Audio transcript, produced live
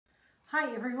Hi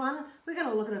everyone, we're going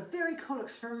to look at a very cool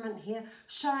experiment here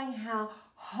showing how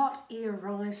hot air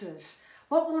rises.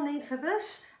 What we'll need for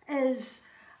this is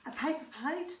a paper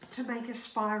plate to make a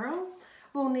spiral.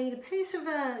 We'll need a piece of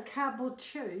a cardboard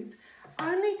tube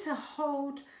only to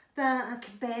hold the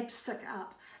kebab stick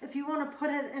up. If you want to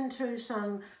put it into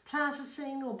some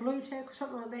plasticine or blue tack or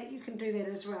something like that, you can do that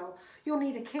as well. You'll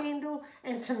need a candle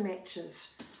and some matches.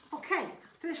 Okay,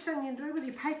 first thing you do with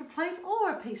your paper plate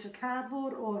or a piece of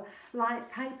cardboard or light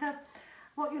paper,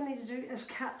 what you'll need to do is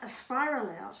cut a spiral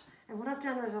out. And what I've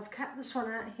done is I've cut this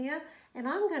one out here and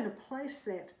I'm going to place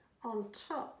that on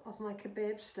top of my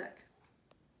kebab stick.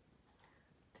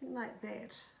 Like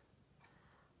that.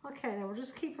 Okay, now we'll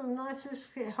just keep him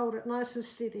hold it nice and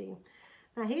steady.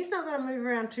 Now he's not going to move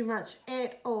around too much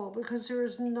at all because there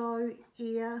is no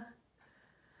air.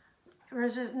 There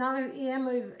is no air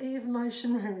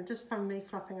motion, just from me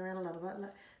fluffing around a little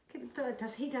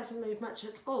bit. He doesn't move much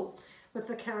at all with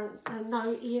the current,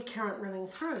 no air current running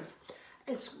through.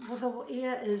 The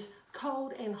air is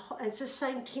cold and hot. It's the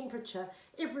same temperature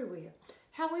everywhere.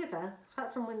 However,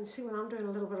 apart from when I'm doing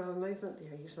a little bit of a movement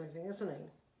there, he's moving, isn't he?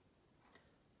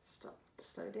 Stop,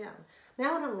 slow down.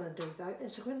 Now what I'm going to do though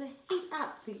is I'm going to heat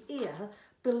up the air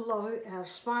below our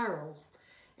spiral.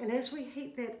 And as we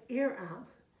heat that air up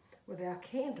with our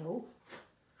candle,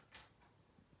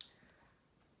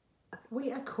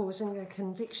 we are causing a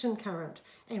convection current.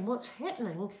 And what's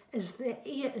happening is the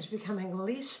air is becoming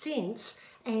less dense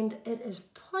and it is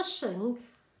pushing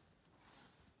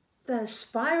the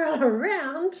spiral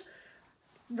around,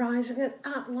 rising it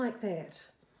up like that.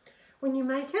 When you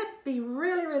make it, be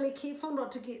really, really careful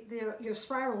not to get your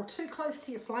spiral too close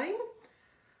to your flame.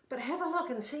 But have a look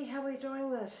and see how we're doing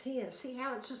this here. See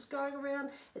how it's just going around,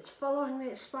 it's following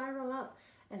that spiral up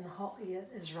and the hot air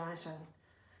is rising.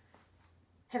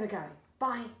 Have a go.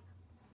 Bye.